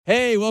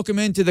Hey, welcome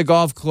into the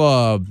Golf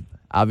Club.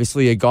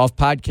 Obviously, a golf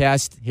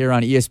podcast here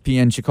on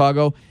ESPN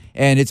Chicago,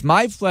 and it's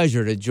my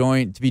pleasure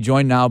to be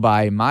joined now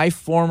by my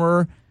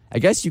former, I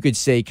guess you could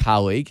say,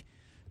 colleague.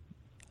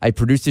 I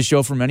produced the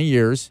show for many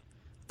years,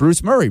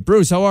 Bruce Murray.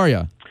 Bruce, how are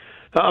you?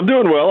 I'm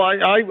doing well.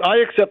 I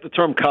accept the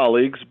term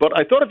colleagues, but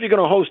I thought if you're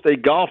going to host a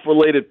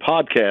golf-related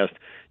podcast,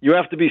 you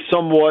have to be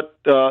somewhat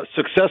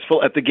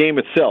successful at the game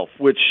itself,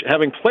 which,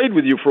 having played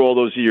with you for all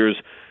those years,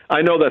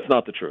 I know that's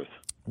not the truth.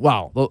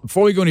 Wow. Well,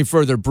 before we go any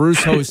further,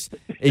 Bruce hosts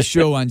a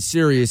show on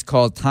Sirius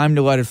called Time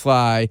to Let It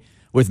Fly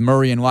with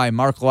Murray and Lai.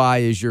 Mark Lai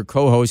is your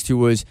co-host, who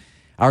was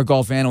our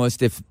golf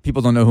analyst. If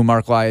people don't know who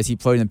Mark Lai is, he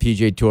played in the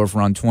PGA Tour for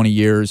around 20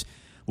 years,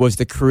 was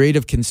the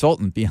creative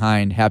consultant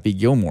behind Happy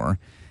Gilmore.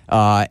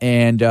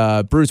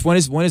 Bruce, when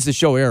is the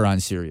show air on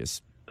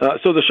Sirius?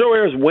 So the show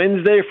airs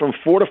Wednesday from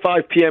 4 to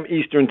 5 p.m.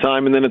 Eastern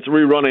Time, and then it's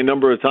rerun a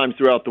number of times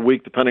throughout the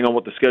week, depending on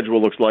what the schedule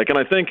looks like. And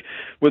I think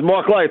with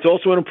Mark Lai, it's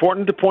also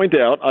important to point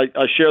out,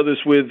 I share this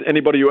with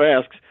anybody who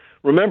asks,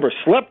 remember,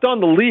 slept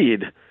on the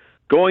lead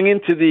going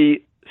into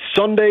the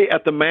Sunday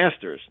at the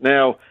Masters.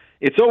 Now,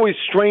 it's always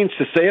strange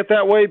to say it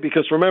that way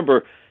because,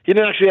 remember, he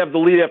didn't actually have the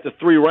lead after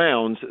 3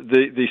 rounds.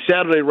 The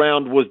Saturday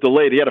round was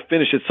delayed. He had to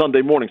finish it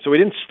Sunday morning. So he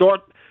didn't start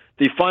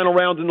the final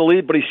rounds in the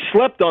lead, but he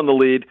slept on the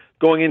lead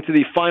going into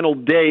the final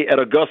day at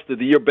Augusta,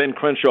 the year Ben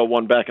Crenshaw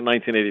won back in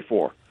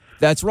 1984.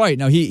 That's right.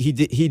 Now, he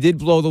did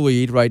blow the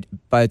lead right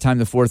by the time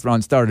the 4th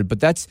round started, but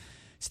that's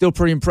still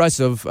pretty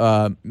impressive.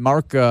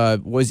 Mark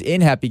was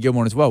in Happy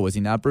Gilmore as well, was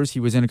he not, Bruce?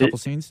 He was in a couple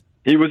scenes?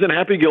 He was in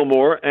Happy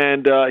Gilmore,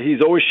 and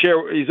he's always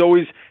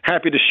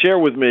happy to share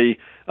with me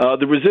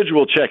the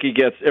residual check he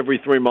gets every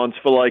 3 months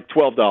for like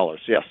 $12.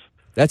 Yes.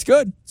 That's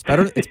good. It's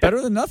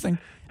better than nothing.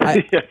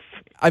 Yes.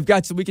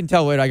 We can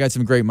tell later, I got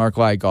some great Mark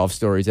Lai golf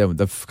stories,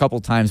 the couple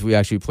times we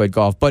actually played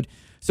golf. But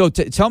so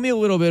tell me a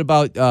little bit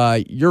about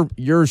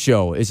your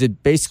show. Is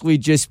it basically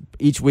just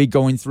each week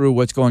going through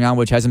what's going on,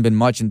 which hasn't been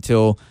much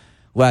until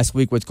last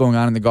week, what's going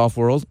on in the golf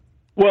world?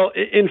 Well,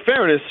 in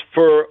fairness,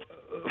 for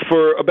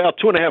about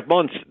 2.5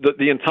 months,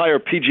 the entire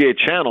PGA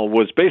channel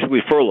was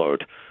basically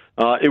furloughed.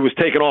 It was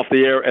taken off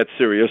the air at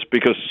Sirius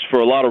because, for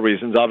a lot of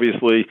reasons,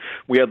 obviously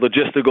we had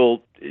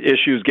logistical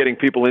issues getting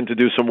people in to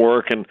do some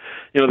work, and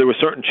there were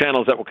certain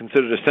channels that were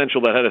considered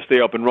essential that had to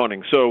stay up and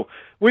running. So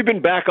we've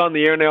been back on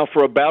the air now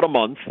for about a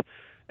month.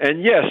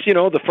 And yes,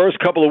 the first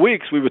couple of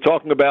weeks we were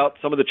talking about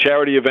some of the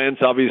charity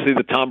events, obviously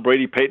the Tom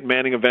Brady, Peyton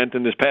Manning event,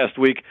 and this past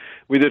week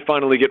we did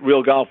finally get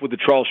real golf with the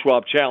Charles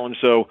Schwab Challenge.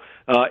 So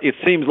it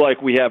seems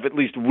like we have at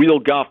least real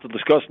golf to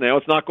discuss now.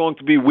 It's not going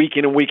to be week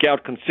in and week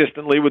out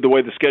consistently with the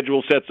way the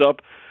schedule sets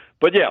up.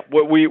 But yeah,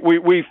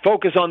 we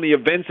focus on the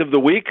events of the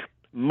week.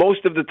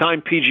 Most of the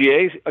time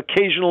PGA,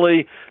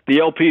 occasionally the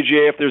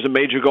LPGA if there's a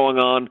major going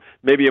on,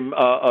 maybe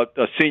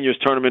a seniors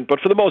tournament.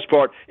 But for the most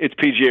part, it's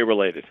PGA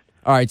related.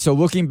 All right, so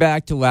looking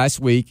back to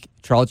last week,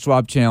 Charles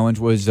Schwab Challenge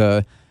was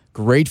a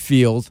great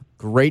field,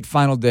 great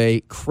final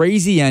day,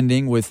 crazy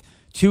ending with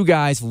 2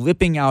 guys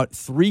lipping out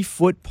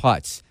 3-foot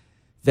putts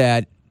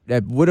that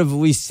would have at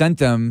least sent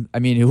them. I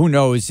mean, who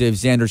knows if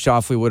Xander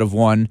Schauffele would have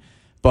won,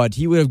 but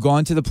he would have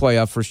gone to the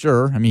playoff for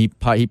sure. I mean,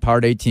 he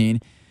parred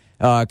 18.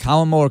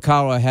 Colin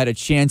Morikawa had a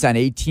chance on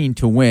 18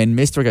 to win,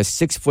 missed like a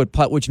 6-foot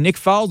putt, which Nick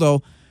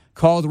Faldo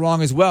called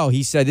wrong as well.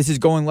 He said, this is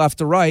going left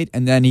to right,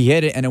 and then he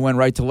hit it, and it went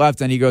right to left,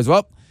 and he goes,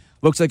 well,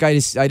 looks like I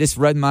just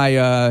read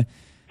my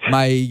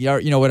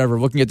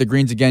whatever, looking at the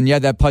greens again. Yeah,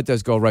 that putt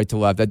does go right to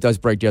left. That does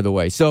break the other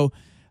way. So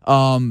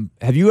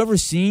have you ever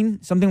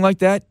seen something like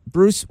that,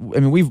 Bruce? I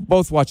mean, we've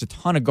both watched a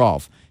ton of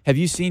golf. Have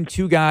you seen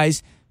 2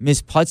 guys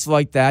miss putts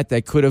like that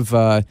could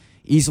have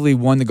easily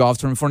won the golf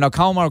tournament for? Now,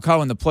 Colin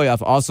Morikawa in the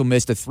playoff also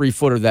missed a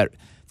 3-footer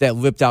that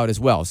lipped out as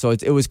well. So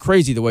it was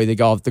crazy the way the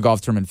golf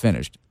tournament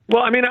finished.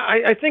 Well, I mean,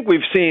 I think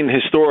we've seen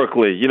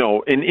historically,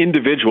 an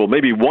individual,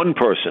 maybe one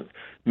person,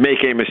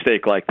 make a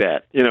mistake like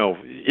that,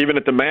 even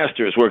at the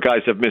Masters where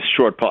guys have missed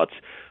short putts.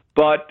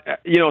 But,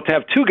 to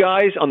have 2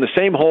 guys on the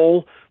same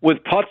hole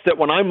with putts that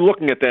when I'm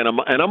looking at them,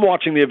 and I'm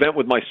watching the event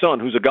with my son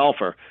who's a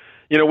golfer,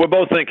 we're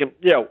both thinking,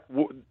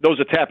 those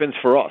are tap-ins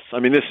for us. I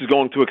mean, this is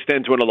going to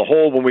extend to another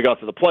hole when we got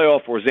to the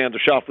playoff, or Xander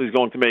Schauffele is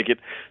going to make it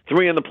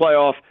 3 in the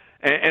playoff,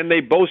 and they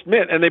both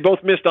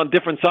missed on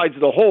different sides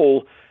of the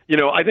hole.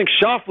 I think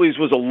Schauffele's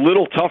was a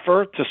little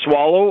tougher to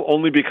swallow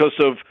only because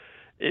of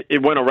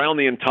it went around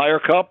the entire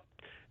cup.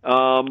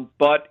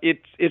 But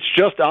it's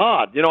just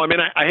odd. I mean,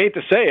 I hate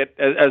to say it,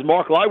 as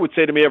Mark Lai would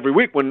say to me every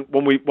week when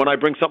I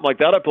bring something like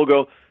that up, he'll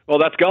go, well,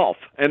 that's golf.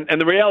 And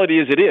the reality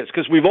is it is,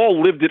 because we've all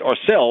lived it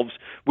ourselves.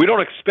 We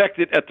don't expect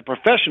it at the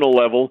professional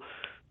level,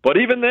 but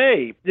even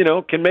they,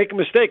 can make a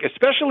mistake,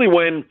 especially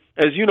when,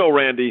 as you know,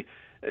 Randy,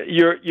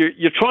 you're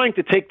trying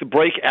to take the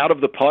break out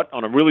of the putt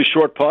on a really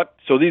short putt,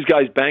 so these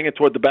guys bang it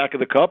toward the back of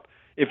the cup.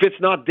 If it's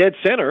not dead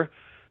center,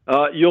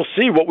 you'll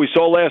see what we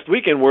saw last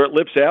weekend where it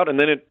lips out and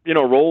then it,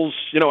 rolls,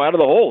 out of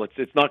the hole.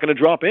 It's not going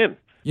to drop in.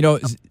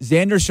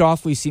 Xander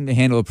Schauffele seemed to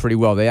handle it pretty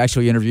well. They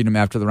actually interviewed him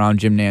after the round,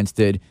 Jim Nantz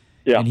did.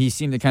 Yeah. And he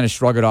seemed to kind of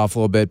shrug it off a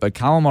little bit. But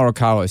Colin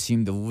Morikawa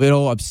seemed a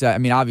little upset. I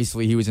mean,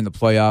 obviously he was in the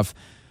playoff,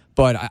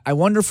 But I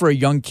wonder for a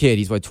young kid,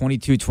 he's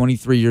 22,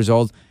 23 years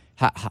old,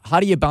 how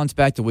do you bounce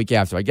back the week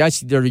after? I guess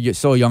they're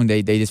so young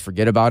they just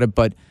forget about it,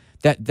 but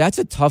that's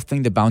a tough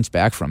thing to bounce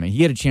back from. And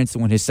he had a chance to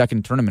win his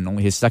second tournament,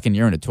 only his second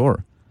year in a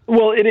tour.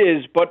 Well, it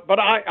is, but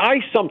I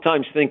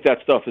sometimes think that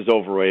stuff is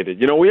overrated.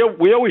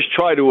 We always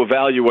try to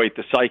evaluate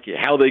the psyche,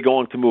 how they're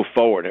going to move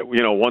forward.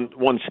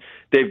 Once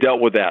they've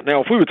dealt with that.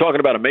 Now, if we were talking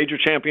about a major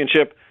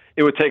championship,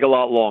 it would take a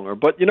lot longer.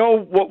 But you know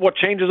what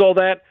changes all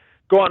that?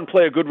 Go out and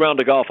play a good round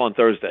of golf on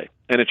Thursday,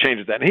 and it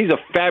changes that. And he's a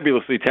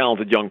fabulously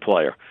talented young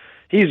player.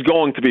 He's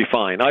going to be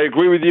fine. I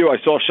agree with you. I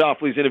saw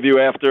Schauffele's interview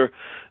after.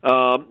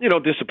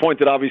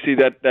 Disappointed, obviously,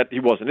 that he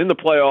wasn't in the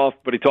playoff,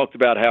 but he talked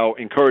about how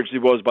encouraged he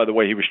was by the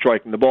way he was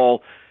striking the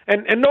ball.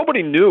 And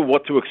nobody knew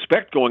what to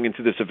expect going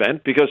into this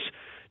event because,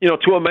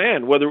 to a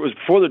man, whether it was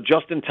before the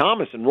Justin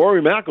Thomas and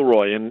Rory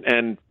McIlroy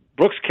and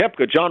Brooks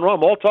Koepka, John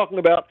Rahm, all talking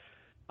about,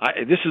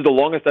 this is the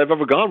longest I've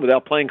ever gone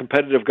without playing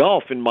competitive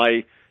golf in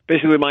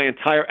basically my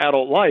entire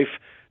adult life.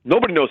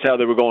 Nobody knows how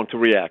they were going to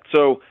react.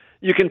 So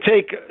you can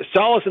take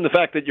solace in the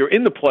fact that you're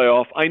in the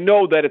playoff. I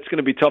know that it's going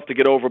to be tough to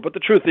get over, but the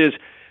truth is,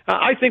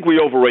 I think we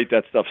overrate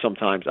that stuff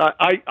sometimes.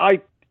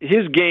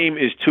 His game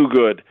is too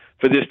good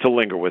for this to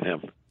linger with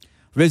him.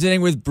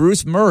 Visiting with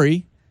Bruce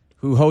Murray,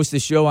 who hosts a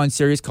show on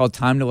Sirius called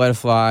Time to Let It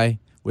Fly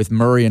with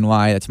Murray and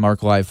Lai. That's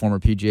Mark Lai, former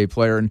PGA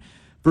player. And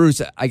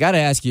Bruce, I got to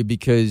ask you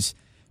because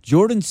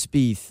Jordan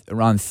Spieth,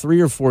 around 3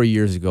 or 4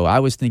 years ago, I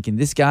was thinking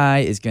this guy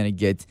is going to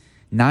get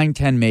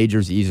 9-10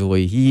 majors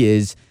easily.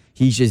 He's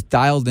just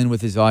dialed in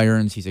with his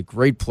irons. He's a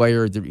great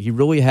player. He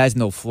really has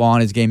no flaw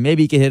in his game.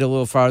 Maybe he could hit a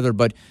little farther,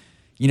 but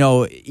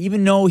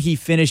even though he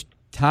finished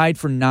tied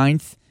for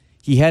 9th,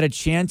 he had a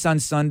chance on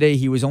Sunday.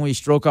 He was only a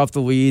stroke off the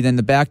lead. And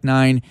the back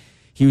 9,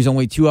 he was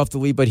only 2 off the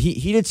lead. But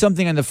he did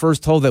something on the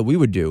first hole that we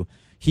would do.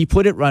 He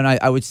put it run,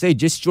 I would say,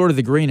 just short of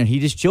the green, and he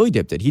just chili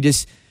dipped it. He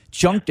just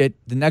chunked it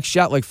the next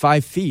shot like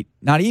 5 feet,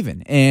 not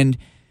even. And,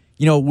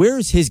 where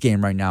is his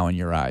game right now in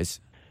your eyes?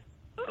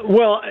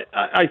 Well,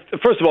 I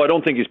first of all, I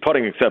don't think he's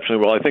putting exceptionally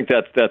well. I think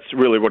that's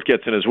really what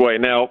gets in his way.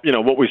 Now,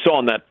 what we saw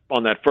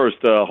on that first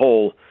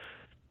hole,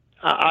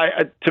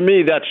 to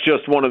me, that's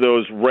just one of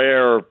those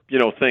rare,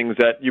 things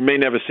that you may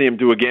never see him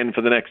do again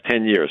for the next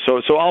 10 years.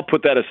 So I'll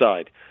put that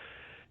aside.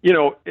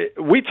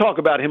 We talk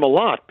about him a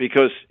lot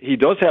because he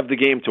does have the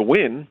game to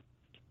win.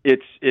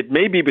 It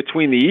may be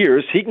between the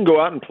ears. He can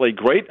go out and play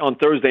great on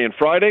Thursday and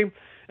Friday.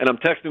 And I'm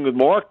texting with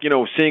Mark,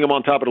 seeing him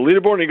on top of the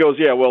leaderboard, and he goes,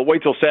 yeah, well,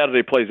 wait till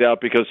Saturday plays out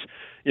because,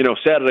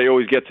 Saturday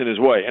always gets in his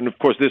way. And, of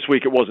course, this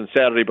week it wasn't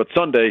Saturday but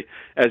Sunday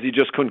as he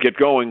just couldn't get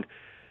going.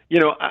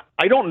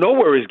 I don't know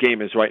where his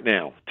game is right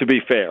now, to be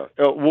fair.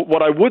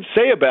 What I would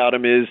say about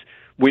him is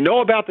we know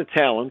about the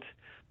talent,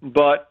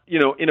 but,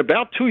 in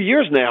about 2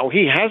 years now,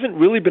 he hasn't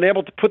really been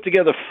able to put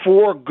together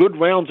 4 good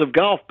rounds of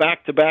golf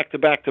back to back to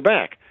back to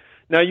back.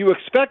 Now, you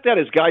expect that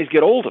as guys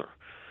get older,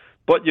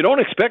 but you don't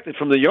expect it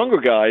from the younger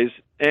guys,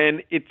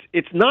 and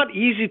it's not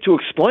easy to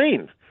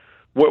explain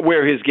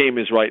where his game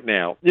is right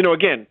now.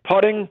 Again,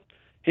 putting,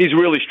 he's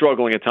really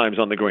struggling at times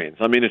on the greens.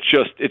 I mean, it's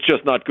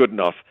just not good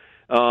enough.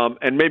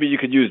 And maybe you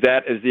could use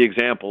that as the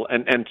example,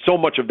 and so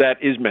much of that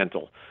is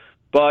mental.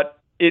 But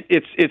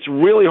it's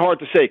really hard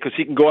to say because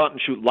he can go out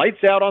and shoot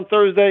lights out on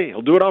Thursday.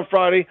 He'll do it on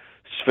Friday.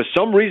 For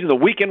some reason, the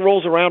weekend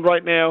rolls around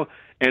right now,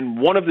 and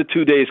one of the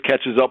 2 days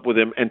catches up with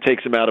him and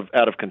takes him out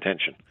of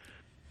contention.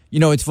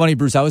 It's funny,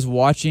 Bruce. I was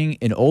watching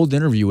an old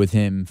interview with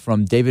him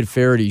from David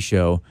Faraday's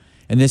show,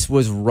 and this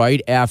was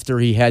right after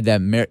he had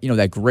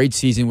that great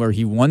season where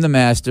he won the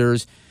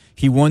Masters,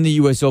 he won the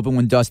U.S. Open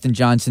when Dustin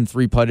Johnson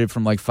 3-putted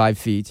from like 5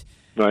 feet.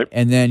 Right.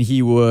 And then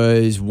he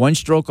was 1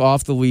 stroke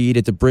off the lead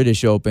at the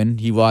British Open.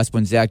 He lost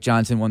when Zach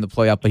Johnson won the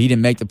playoff, but he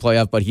didn't make the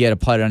playoff, but he had a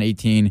putt on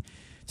 18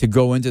 to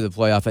go into the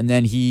playoff. And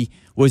then he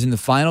was in the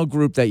final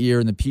group that year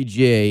in the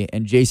PGA,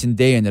 and Jason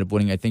Day ended up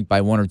winning, I think,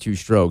 by 1 or 2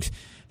 strokes.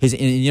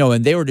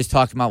 And they were just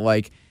talking about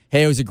like,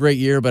 hey, it was a great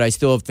year, but I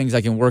still have things I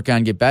can work on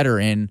and get better.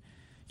 And,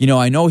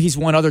 I know he's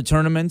won other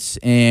tournaments,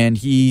 and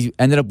he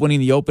ended up winning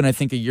the Open, I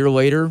think, a year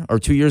later or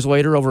 2 years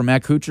later over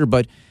Matt Kuchar.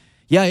 But,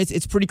 yeah,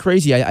 it's pretty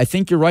crazy. I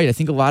think you're right. I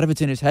think a lot of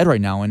it's in his head right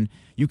now, and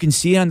you can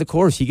see it on the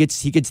course. He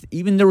gets.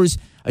 Even there was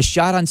a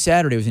shot on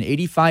Saturday. It was an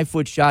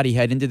 85-foot shot he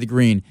had into the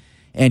green,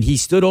 and he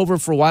stood over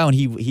for a while, and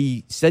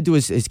he said to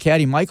his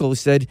caddy, Michael, he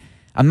said,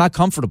 I'm not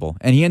comfortable.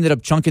 And he ended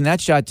up chunking that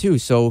shot too.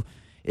 So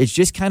it's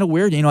just kind of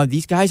weird.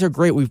 These guys are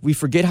great. We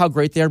forget how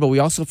great they are, but we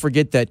also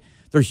forget that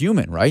they're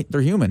human, right?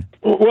 They're human.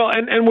 Well,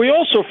 and we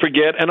also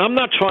forget, and I'm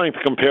not trying to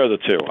compare the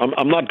two.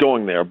 I'm not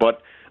going there,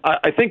 but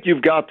I think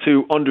you've got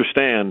to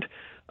understand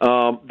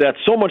that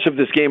so much of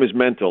this game is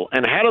mental,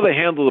 and how do they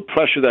handle the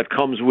pressure that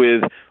comes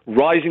with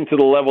rising to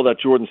the level that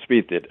Jordan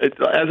Spieth did?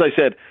 As I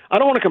said, I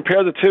don't want to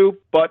compare the two,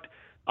 but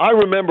I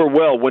remember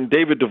well when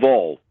David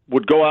Duval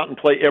would go out and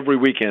play every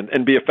weekend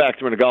and be a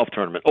factor in a golf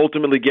tournament,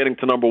 ultimately getting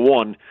to number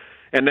 1,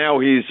 and now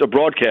he's a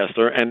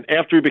broadcaster, and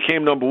after he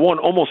became number 1,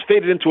 almost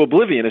faded into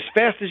oblivion as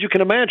fast as you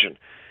can imagine.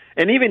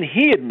 And even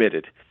he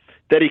admitted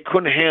that he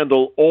couldn't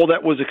handle all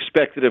that was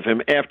expected of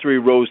him after he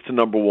rose to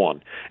number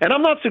one. And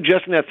I'm not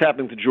suggesting that's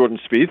happening to Jordan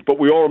Spieth, but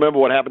we all remember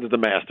what happened at the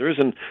Masters,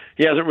 and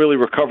he hasn't really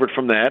recovered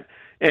from that.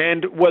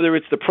 And whether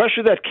it's the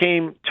pressure that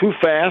came too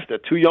fast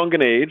at too young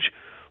an age,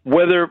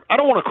 whether, I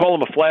don't want to call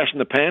him a flash in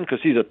the pan because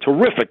he's a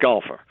terrific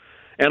golfer,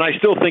 and I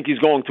still think he's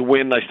going to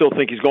win. I still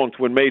think he's going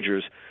to win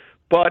majors.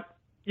 But,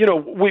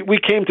 we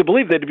came to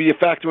believe that he'd be a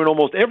factor in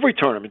almost every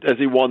tournament as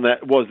he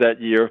was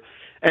that year.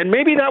 And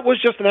maybe that was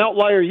just an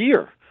outlier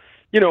year.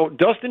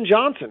 Dustin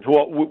Johnson,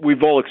 who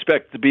we've all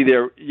expected to be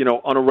there,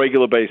 on a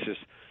regular basis,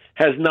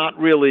 has not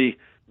really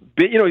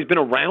been, he's been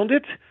around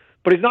it,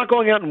 but he's not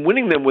going out and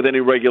winning them with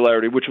any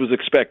regularity, which was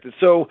expected.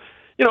 So,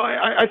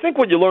 I think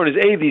what you learn is,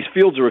 A, these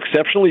fields are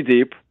exceptionally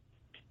deep.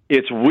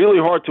 It's really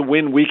hard to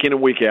win week in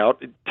and week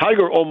out.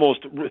 Tiger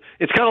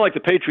it's kind of like the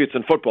Patriots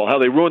in football, how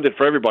they ruined it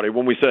for everybody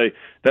when we say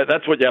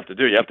that's what you have to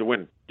do. You have to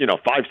win,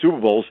 5 Super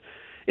Bowls.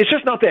 It's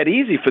just not that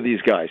easy for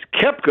these guys.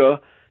 Koepka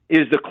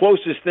is the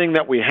closest thing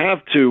that we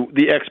have to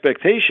the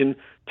expectation.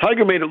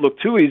 Tiger made it look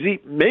too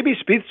easy. Maybe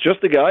Spieth's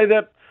just a guy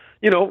that,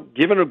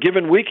 given a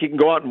given week, he can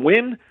go out and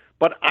win,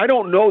 but I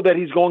don't know that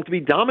he's going to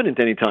be dominant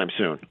anytime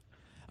soon.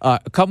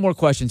 A couple more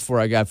questions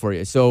I got for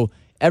you. So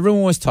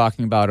everyone was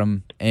talking about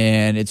him,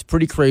 and it's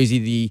pretty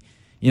crazy.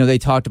 They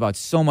talked about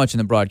so much in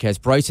the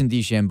broadcast. Bryson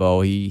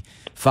DeChambeau,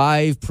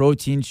 5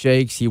 protein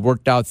shakes. He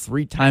worked out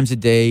 3 times a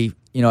day,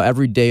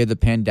 every day of the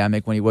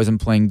pandemic when he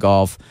wasn't playing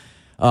golf.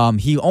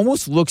 He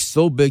almost looks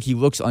so big he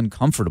looks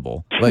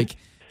uncomfortable.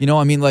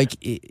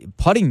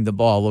 Putting the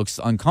ball looks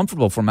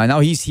uncomfortable for him. I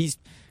know he's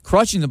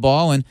crushing the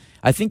ball, and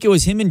I think it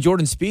was him and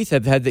Jordan Spieth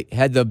have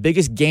had the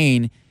biggest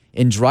gain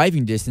in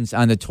driving distance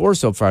on the tour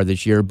so far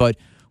this year. But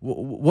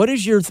what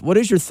is your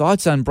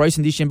thoughts on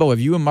Bryson DeChambeau? Have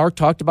you and Mark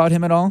talked about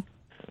him at all?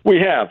 We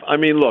have.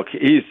 Look,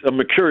 he's a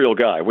mercurial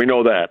guy. We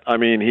know that.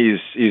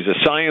 He's a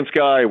science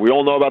guy. We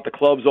all know about the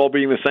clubs all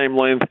being the same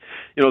length.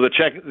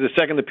 The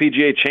second the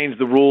PGA changed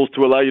the rules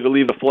to allow you to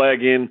leave the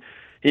flag in,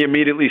 he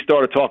immediately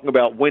started talking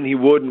about when he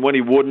would and when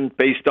he wouldn't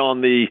based on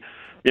the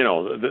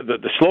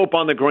slope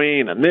on the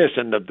green and this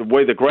and the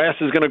way the grass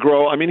is going to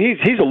grow.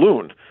 He's a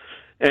loon.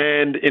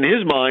 And in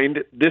his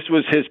mind, this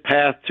was his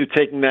path to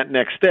taking that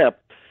next step.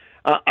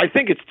 I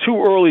think it's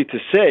too early to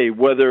say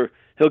whether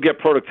he'll get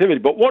productivity.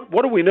 But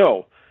what do we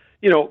know?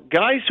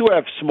 Guys who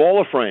have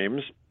smaller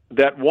frames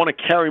that want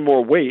to carry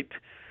more weight,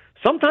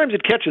 sometimes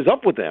it catches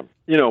up with them,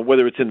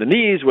 whether it's in the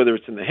knees, whether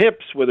it's in the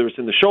hips, whether it's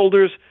in the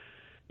shoulders.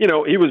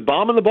 He was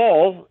bombing the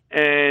ball,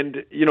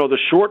 and, the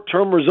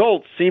short-term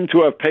results seem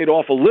to have paid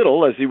off a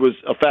little as he was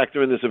a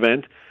factor in this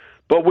event.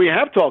 But we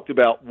have talked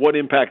about what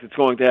impact it's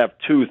going to have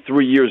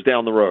 2-3 years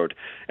down the road.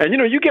 And,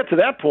 you get to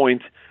that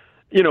point,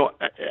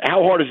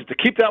 how hard is it to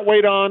keep that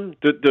weight on?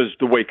 Does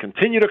the weight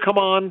continue to come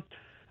on?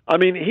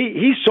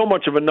 He's so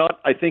much of a nut,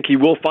 I think he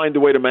will find a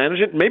way to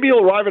manage it. Maybe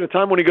he'll arrive at a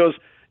time when he goes,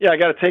 I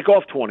got to take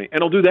off 20,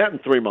 and he'll do that in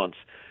 3 months.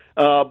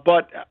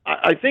 But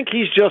I think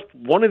he's just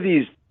one of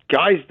these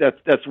guys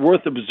that's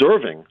worth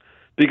observing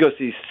because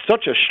he's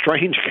such a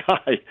strange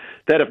guy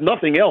that if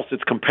nothing else,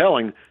 it's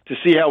compelling to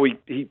see how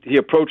he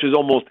approaches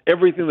almost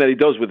everything that he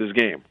does with his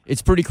game.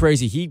 It's pretty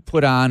crazy. He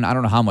put on, I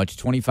don't know how much,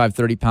 25,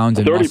 30 pounds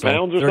in 30 muscle.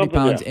 pounds or 30 something?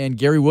 pounds, Yeah. And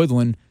Gary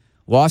Woodland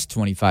lost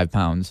 25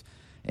 pounds.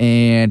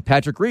 And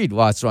Patrick Reed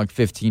lost like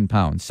 15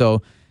 pounds.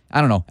 So, I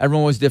don't know.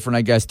 Everyone was different,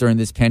 I guess, during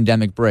this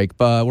pandemic break.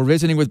 But we're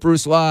visiting with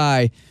Bruce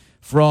Lai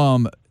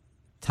from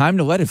Time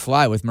to Let It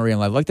Fly with Murray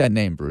and Lai. I like that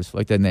name, Bruce. I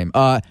like that name.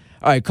 All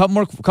right,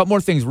 couple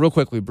more things real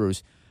quickly,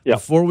 Bruce. Yeah.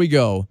 Before we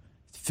go,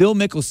 Phil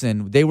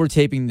Mickelson, they were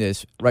taping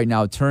this right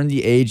now, turned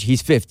the age.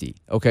 He's 50,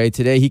 okay?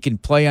 Today he can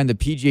play on the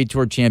PGA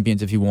Tour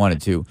Champions if he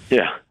wanted to.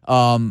 Yeah.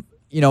 And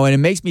it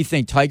makes me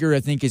think Tiger, I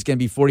think, is going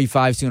to be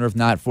 45 sooner, if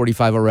not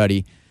 45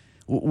 already.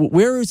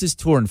 Where is this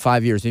tour in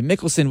 5 years?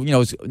 Mickelson,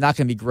 is not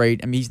going to be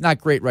great. He's not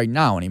great right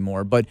now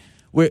anymore. But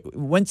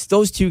once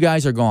those two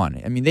guys are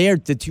gone, they are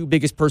the 2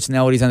 biggest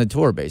personalities on the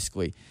tour,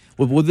 basically.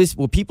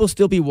 Will people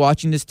still be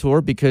watching this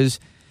tour? Because,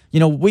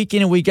 week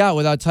in and week out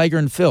without Tiger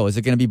and Phil, is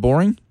it going to be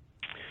boring?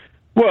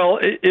 Well,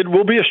 it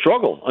will be a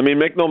struggle.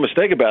 Make no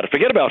mistake about it.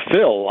 Forget about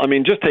Phil.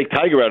 Just take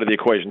Tiger out of the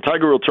equation.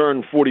 Tiger will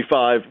turn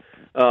 45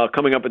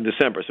 coming up in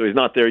December, so he's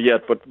not there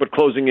yet, but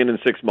closing in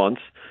 6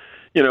 months.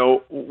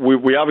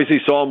 We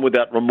obviously saw him with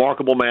that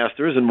remarkable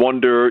Masters and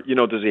wonder,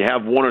 does he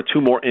have 1 or 2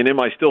 more in him?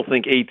 I still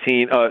think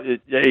 18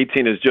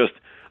 is just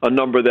a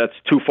number that's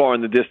too far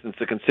in the distance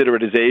to consider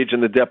at his age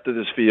and the depth of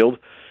this field.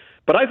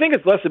 But I think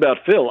it's less about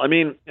Phil.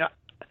 I'm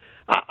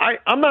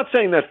not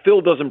saying that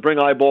Phil doesn't bring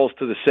eyeballs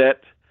to the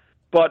set,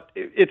 but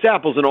it's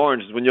apples and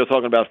oranges when you're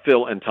talking about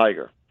Phil and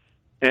Tiger.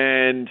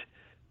 And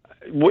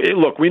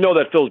look, we know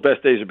that Phil's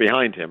best days are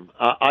behind him.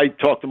 I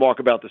talk to Mark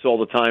about this all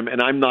the time,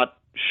 and I'm not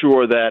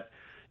sure that,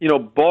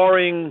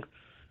 barring,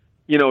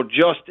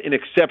 just an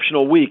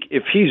exceptional week,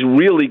 if he's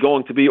really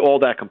going to be all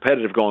that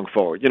competitive going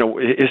forward.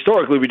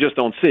 Historically, we just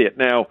don't see it.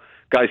 Now,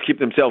 guys keep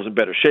themselves in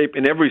better shape.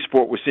 In every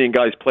sport, we're seeing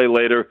guys play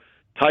later.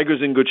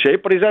 Tiger's in good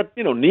shape, but he's had,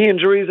 knee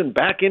injuries and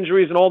back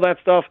injuries and all that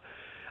stuff.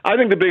 I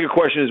think the bigger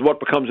question is what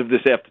becomes of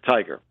this after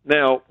Tiger.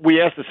 Now,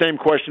 we asked the same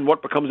question,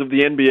 what becomes of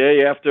the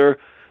NBA after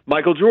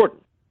Michael Jordan?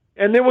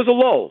 And there was a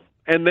lull.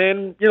 And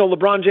then,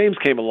 LeBron James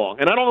came along.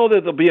 And I don't know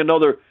that there'll be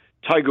another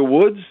Tiger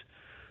Woods,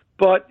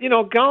 but,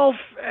 golf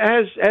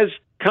has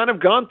kind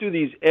of gone through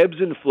these ebbs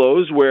and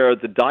flows where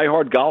the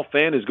diehard golf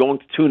fan is going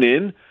to tune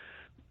in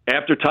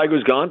after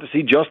Tiger's gone to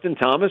see Justin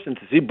Thomas and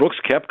to see Brooks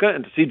Koepka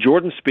and to see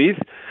Jordan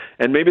Spieth,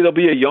 and maybe there'll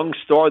be a young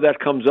star that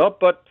comes up,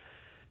 but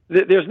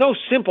there's no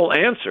simple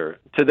answer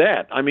to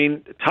that. I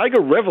mean,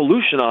 Tiger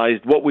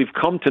revolutionized what we've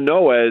come to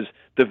know as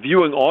the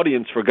viewing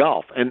audience for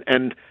golf,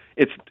 and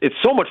it's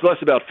so much less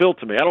about Phil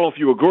to me. I don't know if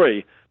you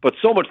agree, but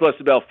so much less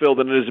about Phil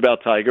than it is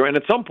about Tiger, and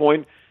at some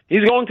point,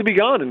 he's going to be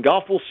gone, and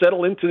golf will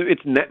settle into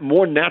its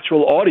more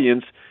natural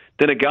audience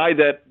than a guy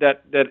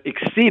that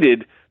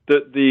exceeded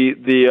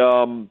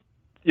the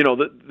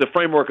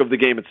framework of the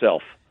game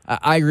itself.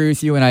 I agree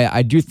with you, and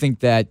I do think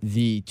that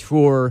the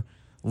tour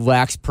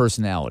lacks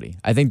personality.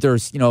 I think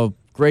there's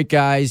great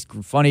guys,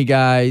 funny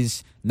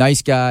guys,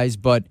 nice guys,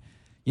 but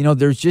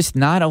there's just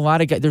not a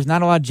lot of guys. There's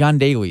not a lot of John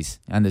Daly's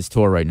on this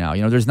tour right now.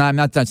 There's not. I'm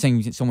not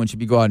saying someone should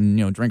be go out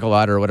and drink a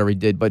lot or whatever he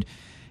did, but.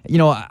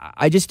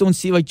 I just don't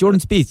see like Jordan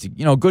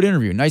Spieth. Good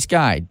interview, nice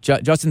guy.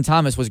 Justin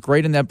Thomas was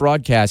great in that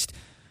broadcast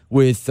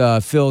with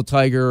Phil,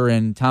 Tiger,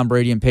 and Tom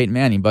Brady and Peyton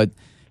Manning. But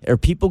are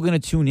people going to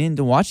tune in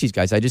to watch these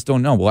guys? I just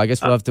don't know. Well, I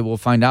guess we'll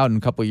find out in a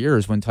couple of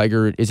years when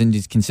Tiger isn't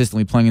just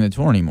consistently playing in the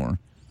tour anymore.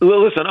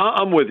 Listen,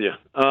 I'm with you.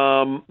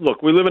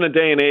 Look, we live in a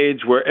day and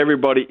age where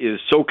everybody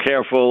is so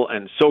careful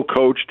and so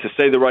coached to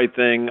say the right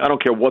thing. I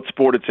don't care what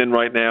sport it's in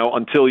right now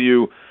until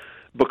you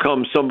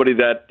become somebody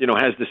that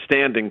has the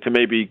standing to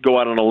maybe go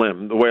out on a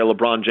limb the way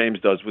LeBron James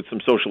does with some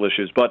social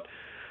issues. But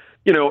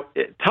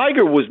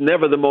Tiger was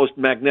never the most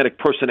magnetic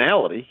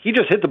personality. He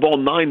just hit the ball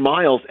 9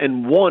 miles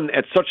and won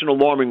at such an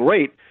alarming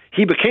rate.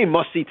 He became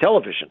must-see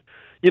television.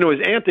 His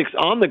antics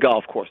on the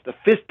golf course, the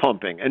fist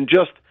pumping, and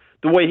just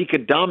the way he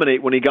could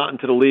dominate when he got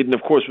into the lead, and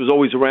of course was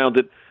always around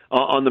it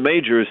on the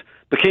majors,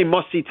 became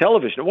must-see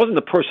television. It wasn't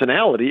the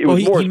personality; it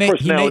was more his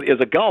personality as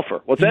a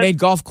golfer. He made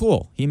golf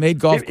cool. He made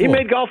golf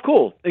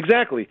cool,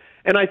 exactly.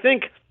 And I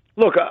think,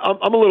 look,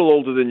 I'm a little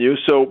older than you,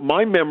 so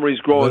my memories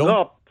growing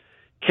up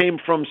came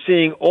from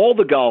seeing all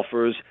the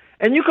golfers,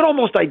 and you could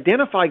almost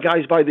identify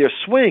guys by their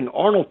swing.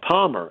 Arnold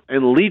Palmer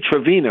and Lee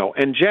Trevino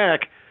and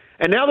Jack,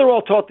 and now they're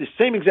all taught the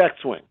same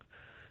exact swing.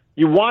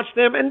 You watch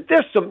them, and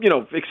there's some,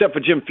 except for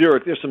Jim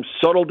Furyk, there's some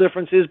subtle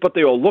differences, but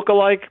they all look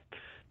alike.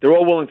 They're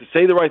all willing to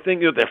say the right thing.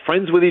 They're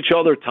friends with each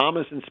other,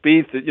 Thomas and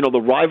Spieth.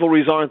 The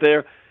rivalries aren't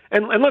there.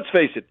 And let's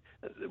face it,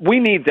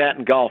 we need that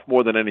in golf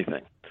more than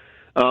anything.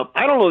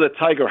 I don't know that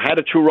Tiger had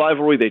a true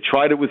rivalry. They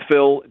tried it with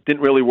Phil. It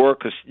didn't really work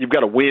because you've got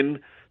to win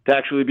to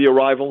actually be a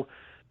rival.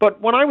 But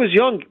when I was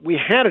young, we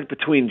had it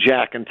between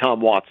Jack and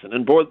Tom Watson.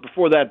 And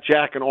before that,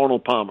 Jack and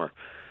Arnold Palmer.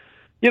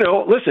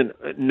 Listen,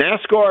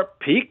 NASCAR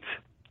peaked,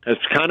 has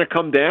kind of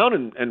come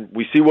down, and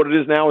we see what it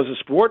is now as a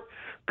sport.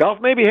 Golf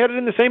may be headed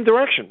in the same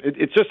direction.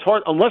 It's just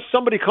hard. Unless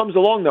somebody comes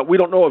along that we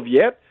don't know of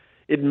yet,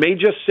 it may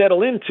just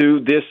settle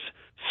into this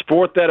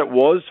sport that it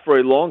was for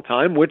a long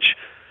time, which,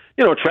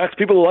 attracts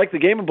people who like the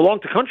game and belong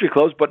to country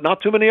clubs, but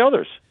not too many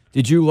others.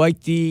 Did you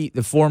like the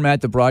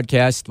format, the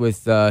broadcast,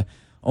 with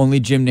only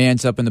Jim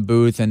Nantz up in the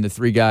booth and the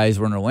 3 guys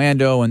were in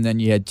Orlando, and then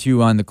you had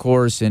 2 on the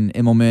course, and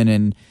Immelman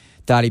and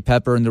Dottie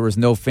Pepper, and there was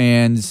no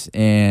fans,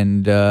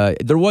 and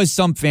there was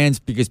some fans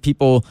because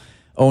people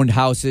owned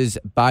houses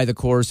by the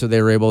course, so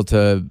they were able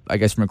to, I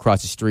guess, from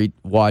across the street,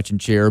 watch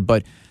and cheer.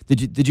 But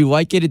did you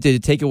like it? Did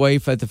it take away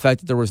from the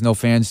fact that there was no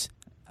fans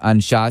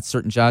on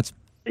certain shots?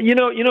 You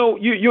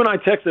and I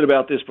texted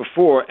about this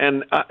before,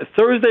 and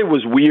Thursday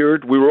was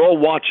weird. We were all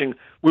watching.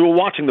 We were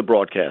watching the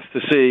broadcast to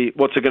see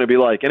what's it going to be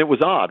like, and it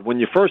was odd when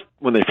they first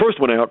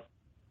went out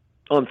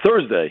on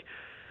Thursday,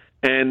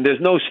 and there's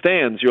no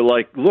stands. You're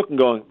like looking,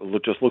 going,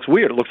 it just looks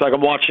weird. It looks like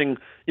I'm watching,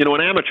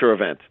 an amateur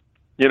event.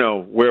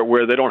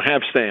 Where they don't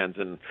have stands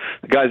and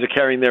the guys are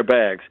carrying their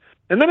bags.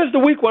 And then as the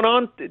week went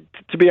on,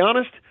 to be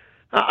honest,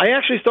 I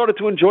actually started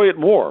to enjoy it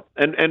more.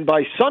 And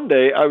by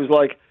Sunday, I was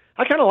like,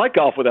 I kind of like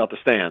golf without the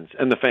stands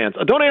and the fans.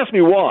 Don't ask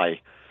me why.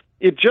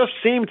 It just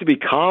seemed to be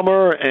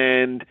calmer,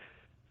 and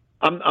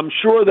I'm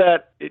sure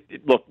that,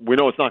 look, we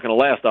know it's not going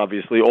to last,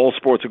 obviously. All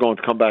sports are going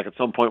to come back at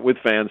some point with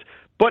fans.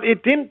 But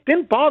it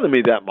didn't bother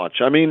me that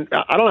much. I mean,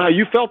 I don't know how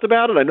you felt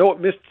about it. I know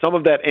it missed some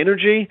of that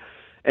energy.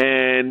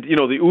 And,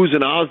 the oohs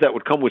and ahs that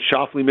would come with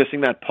Schauffele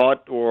missing that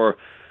putt or,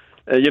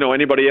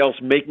 anybody else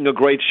making a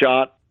great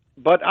shot.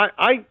 But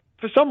I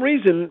for some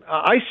reason,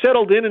 I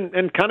settled in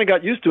and kind of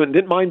got used to it and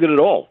didn't mind it at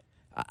all.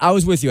 I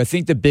was with you. I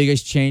think the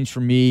biggest change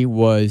for me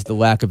was the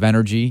lack of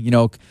energy.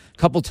 A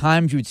couple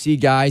times you would see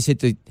guys hit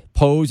the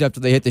pose after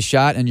they hit the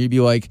shot, and you'd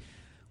be like,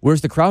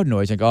 where's the crowd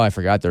noise? Like, I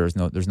forgot there's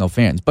no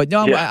fans. But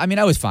no, yeah.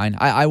 I was fine.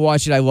 I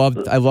watched it. I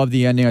loved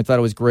the ending. I thought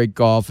it was great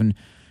golf and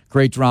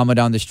great drama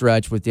down the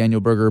stretch with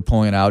Daniel Berger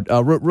pulling it out.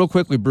 Real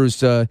quickly,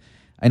 Bruce, I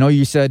know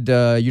you said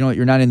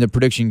you're not in the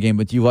prediction game,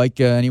 but do you like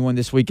anyone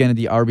this weekend at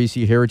the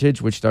RBC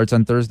Heritage, which starts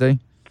on Thursday?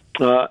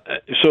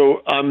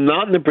 So I'm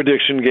not in the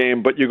prediction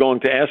game, but you're going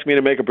to ask me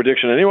to make a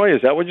prediction anyway?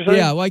 Is that what you're saying?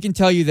 Yeah, well, I can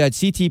tell you that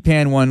CT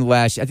Pan won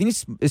last. I think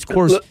this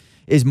course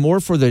is more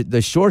for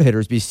the short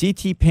hitters, because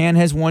CT Pan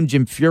has won,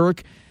 Jim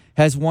Furyk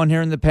has won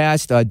here in the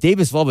past.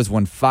 Davis Love has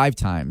won 5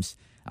 times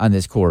on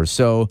this course.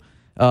 So,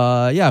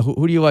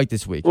 who do you like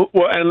this week?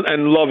 Well,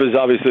 and Love is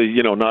obviously,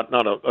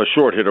 not a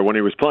short hitter when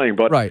he was playing,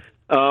 but right.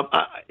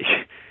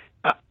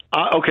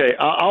 Okay,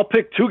 I'll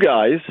pick 2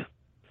 guys,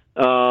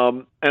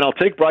 and I'll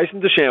take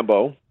Bryson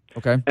DeChambeau,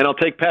 okay, and I'll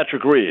take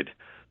Patrick Reed.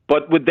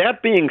 But with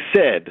that being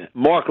said,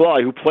 Mark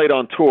Lai, who played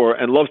on tour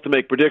and loves to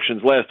make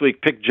predictions last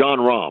week, picked John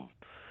Rahm.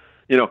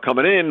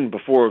 Coming in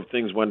before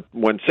things went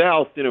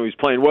south, he's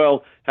playing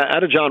well.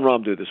 How did John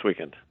Rahm do this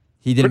weekend?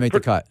 He didn't make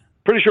the cut.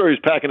 Pretty sure he was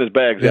packing his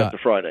bags after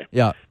Friday.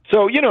 Yeah.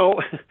 So,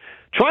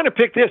 trying to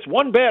pick this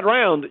one bad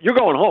round, you're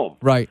going home.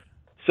 Right.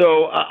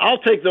 So I'll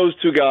take those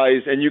 2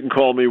 guys, and you can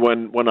call me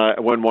when one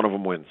of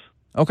them wins.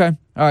 Okay. All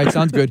right.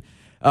 Sounds good.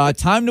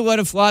 Time to let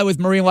it fly with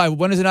Marine Live.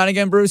 When is it on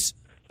again, Bruce?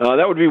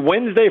 That would be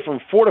Wednesday from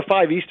 4 to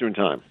 5 Eastern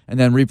time. And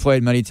then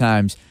replayed many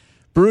times.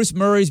 Bruce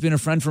Murray's been a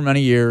friend for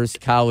many years,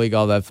 colleague,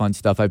 all that fun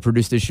stuff. I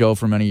produced his show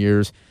for many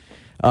years.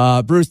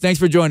 Bruce, thanks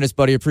for joining us,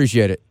 buddy.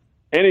 Appreciate it.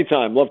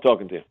 Anytime. Love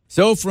talking to you.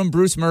 So from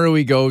Bruce Murray,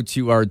 we go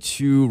to our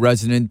 2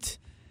 resident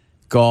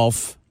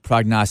golf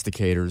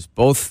prognosticators.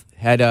 Both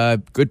had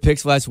good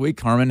picks last week.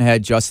 Carmen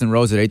had Justin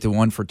Rose at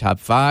 8-1 for top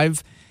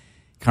 5.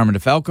 Carmen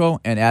DeFalco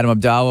and Adam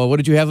Abdalla. What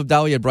did you have,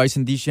 Abdalla? You had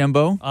Bryson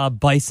DeChambeau?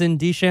 Bison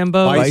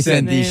DeChambeau.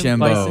 Bison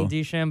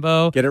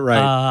DeChambeau. Get it right.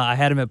 I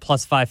had him at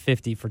plus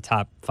 550 for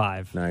top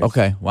 5. Nice.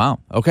 Okay, wow.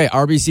 Okay,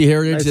 RBC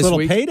Heritage Nice this little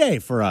week. payday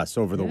for us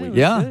over the weekend.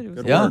 Yeah, Good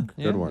work.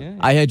 Yeah, Good work. yeah.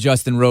 I had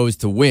Justin Rose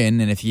to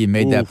win, and if he had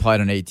made that putt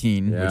on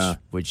 18,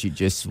 which he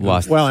just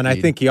lost. Well, and I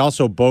think he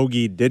also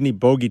bogeyed, didn't he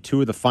bogey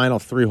 2 of the final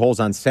 3 holes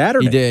on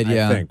Saturday? He did,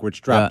 I think,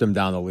 which dropped him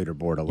down the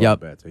leaderboard a little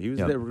bit. So he was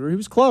he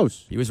was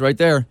close. He was right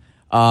there.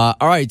 All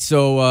right,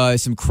 so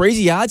some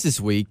crazy odds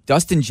this week.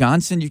 Dustin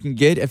Johnson you can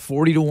get at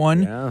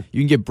 40-1. Yeah.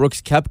 You can get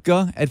Brooks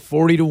Koepka at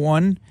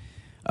 40-1.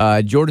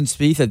 Jordan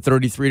Spieth at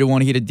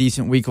 33-1. He had a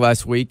decent week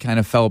last week. Kind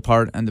of fell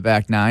apart on the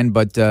back 9,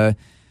 but the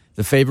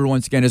favorite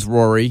once again is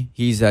Rory.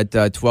 He's at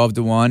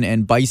 12-1,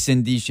 and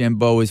Bison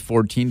DeChambeau is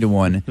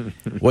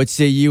 14-1. What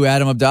say you,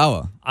 Adam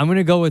Abdalla? I'm going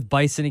to go with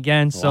Bison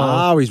again. So,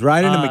 wow, he's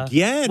riding him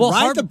again.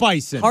 Ride the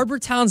Bison. Harbor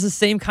Town's the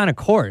same kind of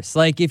course.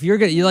 Like if you're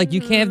gonna,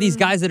 you can't have these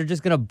guys that are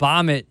just going to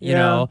bomb it. You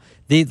know,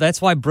 that's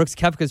why Brooks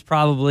Koepka's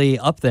probably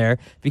up there,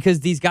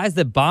 because these guys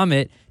that bomb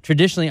it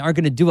traditionally aren't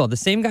going to do well. The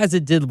same guys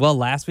that did well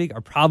last week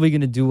are probably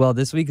going to do well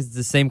this week. It's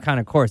the same kind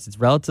of course. It's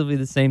relatively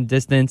the same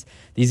distance.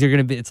 These are going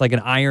to be. It's like an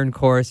iron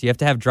course. You have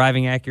to have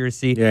driving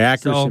accuracy. Yeah,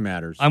 accuracy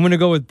matters. I'm going to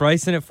go with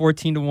Bryson at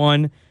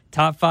 14-1.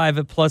 Top 5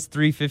 at plus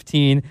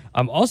 315.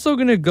 I'm also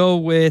going to go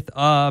with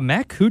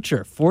Matt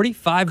Kuchar,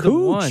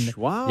 45-1.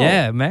 Wow.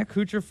 Yeah, Matt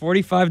Kuchar,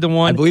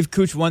 45-1. I believe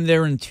Kuch won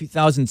there in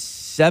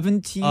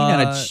 2017.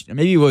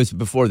 Maybe it was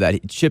before that.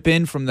 He'd chip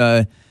in from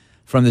the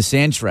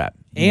sand trap.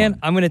 And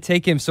I'm going to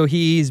take him. So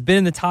he's been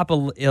in the top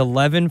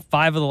 11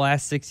 5 of the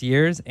last 6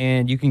 years,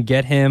 and you can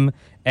get him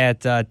at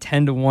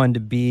 10-1 to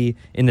be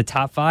in the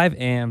top 5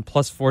 and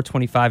plus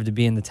 425 to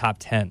be in the top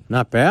 10.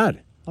 Not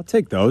bad. I'll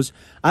take those.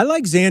 I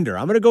like Xander.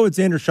 I'm going to go with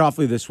Xander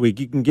Schauffele this week.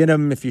 You can get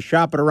him if you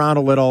shop it around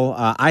a little.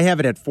 I have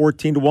it at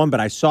 14-1, but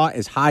I saw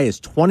as high as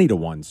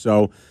 20-1.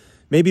 So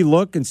maybe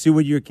look and see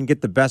what you can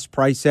get the best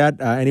price at.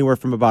 Anywhere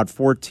from about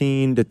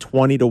 14 to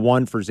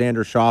 20-1 for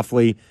Xander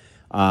Schauffele.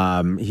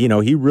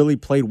 He really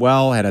played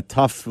well. Had a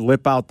tough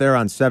lip out there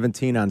on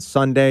 17 on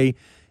Sunday.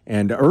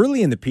 And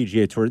early in the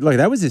PGA Tour, look,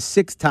 that was his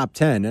 6th top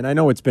 10. And I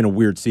know it's been a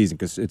weird season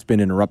because it's been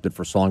interrupted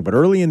for so long. But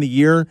early in the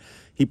year,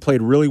 he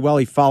played really well.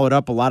 He followed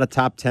up a lot of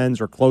top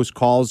 10s or close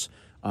calls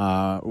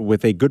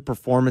with a good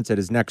performance at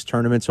his next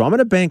tournament. So I'm going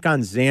to bank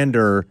on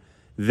Xander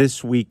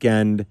this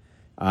weekend.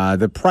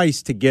 The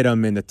price to get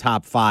him in the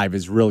top 5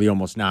 is really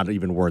almost not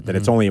even worth it.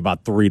 It's only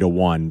about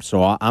 3-1.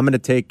 So I'm going to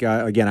take,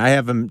 again, I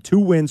have him 2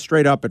 wins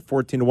straight up at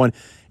 14-1.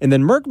 And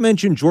then Merck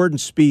mentioned Jordan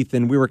Spieth,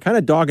 and we were kind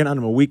of dogging on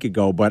him a week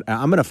ago, but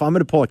I'm going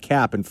to pull a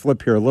cap and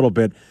flip here a little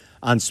bit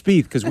on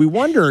Spieth, because we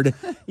wondered,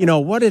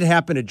 what had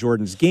happened to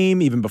Jordan's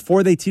game even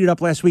before they teed it up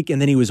last week, and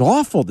then he was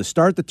awful to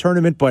start the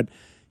tournament, but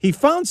he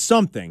found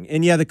something.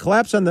 And the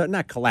collapse on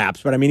not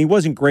collapse, but he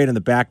wasn't great on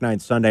the back 9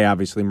 Sunday,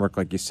 obviously, Merck,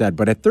 like you said,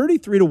 but at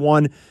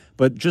 33-1,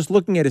 but just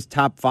looking at his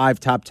top 5,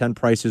 top 10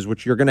 prices,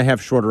 which you're going to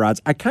have shorter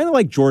odds, I kind of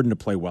like Jordan to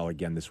play well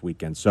again this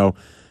weekend. So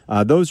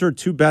those are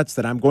 2 bets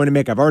that I'm going to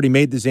make. I've already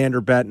made the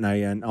Xander bet, and I,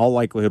 in all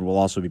likelihood, will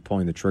also be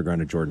pulling the trigger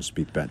on a Jordan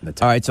Spieth bet in the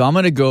top. All right, so I'm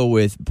going to go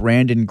with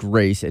Brandon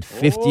Grace at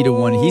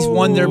 50-1. He's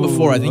won there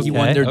before. I think he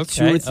won there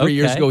 2 or 3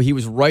 years ago. He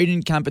was right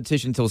in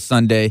competition until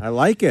Sunday. I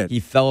like it. He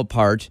fell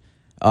apart.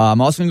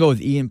 I'm also going to go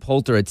with Ian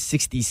Poulter at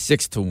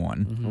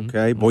 66-1.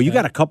 Okay. Boy, you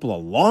got a couple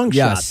of long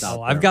shots out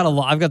there. I've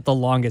got the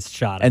longest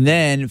shot. And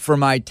then for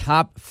my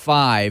top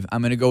 5,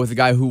 I'm going to go with the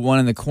guy who won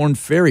on the Korn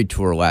Ferry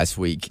Tour last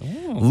week,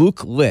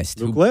 Luke List.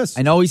 Luke List.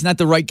 I know he's not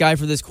the right guy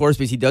for this course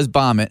because he does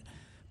bomb it,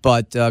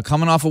 But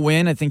coming off a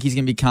win, I think he's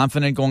going to be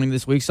confident going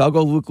this week. So I'll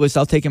go Luke List.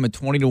 I'll take him at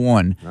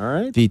 20-1. All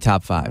right. To be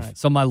top 5. All right.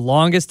 So my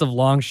longest of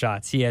long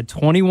shots, he had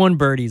 21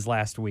 birdies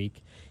last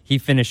week. He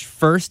finished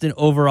first in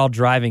overall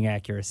driving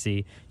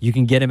accuracy. You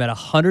can get him at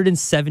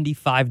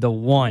 175-1.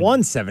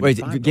 175.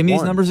 Wait, give me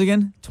these numbers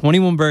again.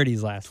 21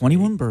 birdies last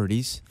 21 week.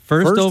 birdies.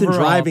 First in overall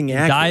driving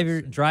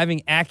accuracy.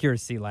 driving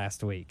accuracy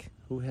last week.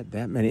 Who had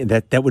that many?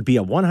 That would be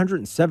a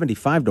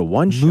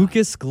 175-1 shot.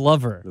 Lucas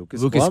Glover.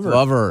 Lucas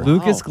Glover. Wow.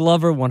 Lucas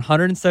Glover,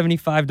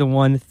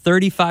 175-1,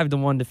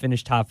 35-1 to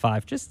finish top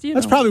 5. Just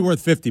That's probably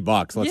worth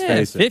 $50. Let's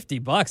face it.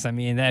 $50. I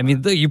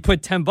mean, look, you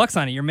put $10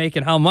 on it, you're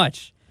making how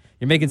much?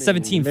 You're making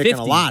 $17.50. You're making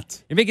a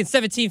lot. You're making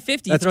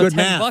 $17.50. That's throw good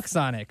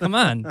 $10 on it. Come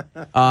on.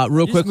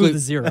 Real Just quickly, move the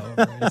zero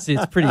over.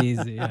 It's pretty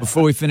easy. Yeah.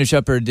 before we finish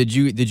up here, did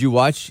you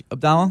watch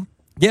Abdalla?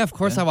 Yeah, of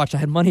course I watched. I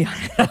had money on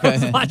it. I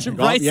was watching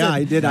Bryson. Yeah,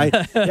 I did.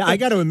 I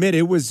got to admit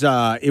it was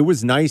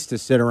nice to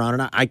sit around,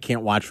 and I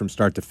can't watch from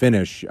start to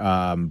finish,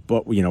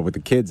 but with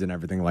the kids and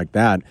everything like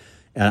that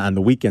on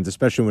the weekends,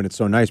 especially when it's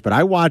so nice. But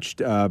I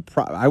watched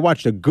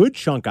a good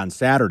chunk on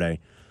Saturday.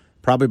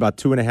 Probably about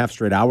 2.5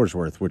 straight hours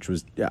worth, which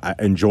was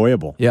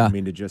enjoyable. Yeah, I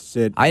mean to just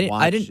sit. I and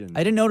watch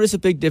didn't notice a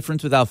big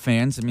difference without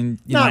fans. I mean,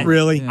 not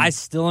really. I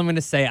still am going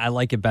to say I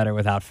like it better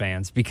without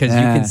fans because you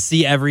can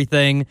see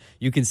everything.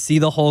 You can see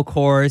the whole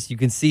course. You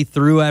can see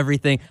through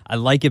everything. I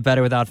like it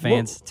better without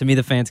fans. To me,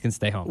 the fans can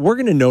stay home. We're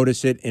going to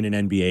notice it in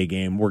an NBA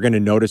game. We're going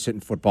to notice it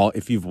in football.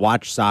 If you've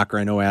watched soccer,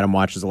 I know Adam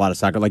watches a lot of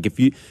soccer. Like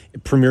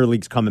Premier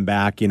League's coming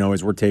back.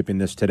 As we're taping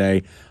this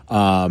today,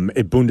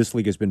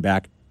 Bundesliga's been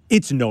back.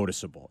 It's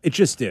noticeable. It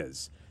just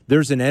is.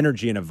 There's an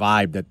energy and a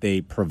vibe that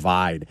they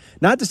provide.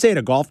 Not to say at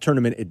a golf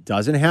tournament it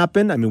doesn't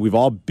happen. I mean, we've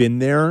all been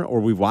there or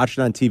we've watched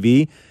it on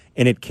TV,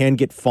 and it can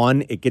get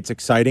fun. It gets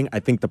exciting. I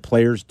think the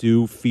players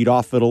do feed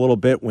off it a little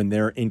bit when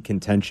they're in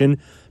contention.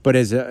 But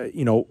as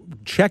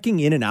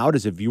checking in and out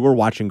as a viewer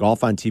watching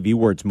golf on TV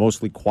where it's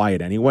mostly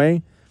quiet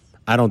anyway,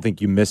 I don't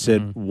think you miss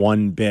it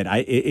one bit.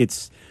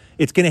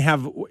 It's going to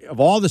have, of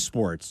all the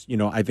sports,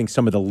 I think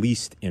some of the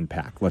least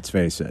impact, let's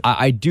face it.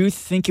 I do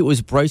think it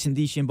was Bryson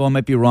DeChambeau. I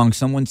might be wrong.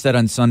 Someone said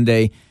on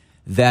Sunday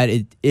that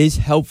it is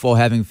helpful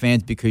having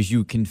fans because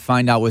you can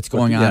find out what's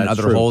going on in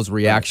other holes,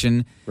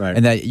 reaction, right.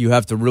 And that you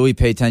have to really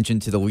pay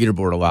attention to the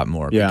leaderboard a lot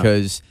more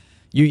because,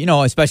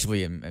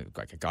 especially in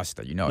like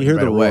Augusta, you hear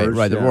the roars.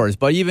 Right, the roars.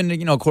 But even,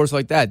 a course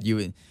like that,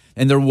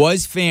 and there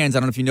was fans.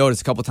 I don't know if you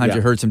noticed. A couple times you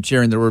heard some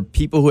cheering. There were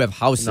people who have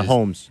houses in the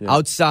homes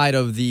outside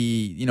of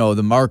the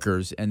the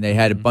markers, and they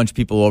had a bunch of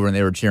people over and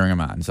they were cheering them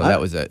on. So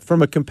that was it.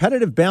 From a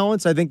competitive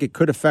balance, I think it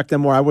could affect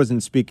them more. I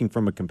wasn't speaking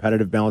from a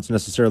competitive balance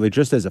necessarily.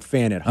 Just as a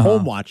fan at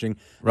home watching,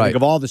 right? Like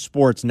of all the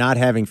sports, not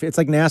having it's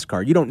like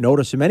NASCAR. You don't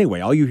notice them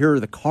anyway. All you hear are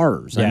the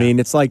cars. Yeah. I mean,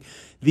 it's like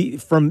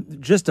from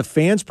just a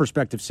fan's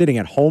perspective, sitting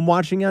at home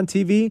watching on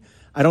TV.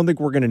 I don't think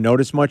we're going to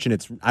notice much,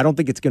 and I don't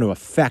think it's going to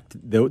affect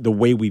the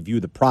way we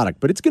view the product.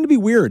 But it's going to be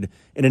weird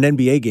in an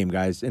NBA game,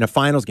 guys, in a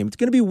finals game. It's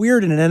going to be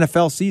weird in an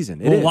NFL season.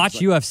 Watch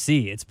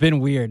UFC. It's been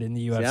weird in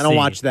the UFC. See, I don't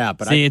watch that,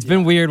 but it's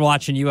been weird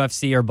watching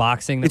UFC or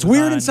boxing. It's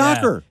weird in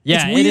soccer. Yeah,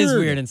 it's weird. It is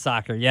weird in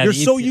soccer. Yeah, you're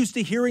so used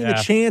to hearing the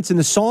chants and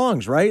the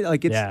songs, right?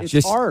 Like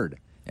it's hard.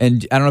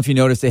 And I don't know if you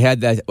noticed, they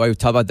had that. I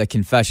talk about the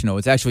confessional.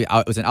 It's actually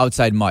it was an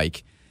outside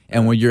mic,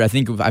 and when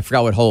I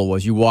forgot what hole it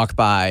was. You walk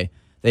by.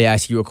 They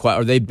ask you a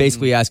question, or they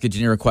basically ask a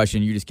generic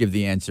question. You just give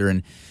the answer.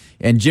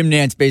 And Jim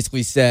Nantz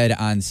basically said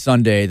on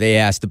Sunday they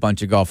asked a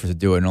bunch of golfers to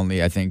do it, and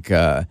only I think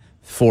 4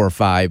 or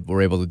 5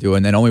 were able to do it.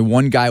 And then only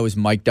one guy was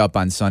mic'd up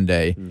on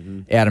Sunday.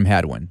 Adam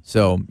Hadwin.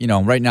 So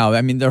right now,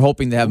 I mean, they're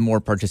hoping to have more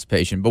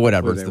participation, but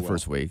whatever. It's the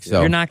first week,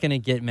 so you're not going to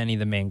get many of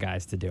the main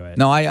guys to do it.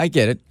 No, I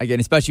get it.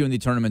 Especially when the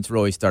tournaments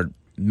really start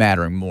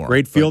mattering more.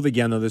 Great field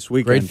again though this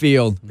weekend. Great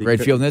field,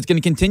 and it's going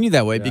to continue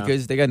that way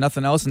because they got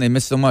nothing else and they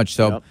miss so much.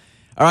 So.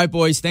 All right,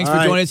 boys. Thanks for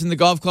joining us in the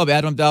golf club.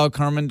 Adam Abdalla,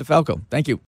 Carmen DeFalco. Thank you.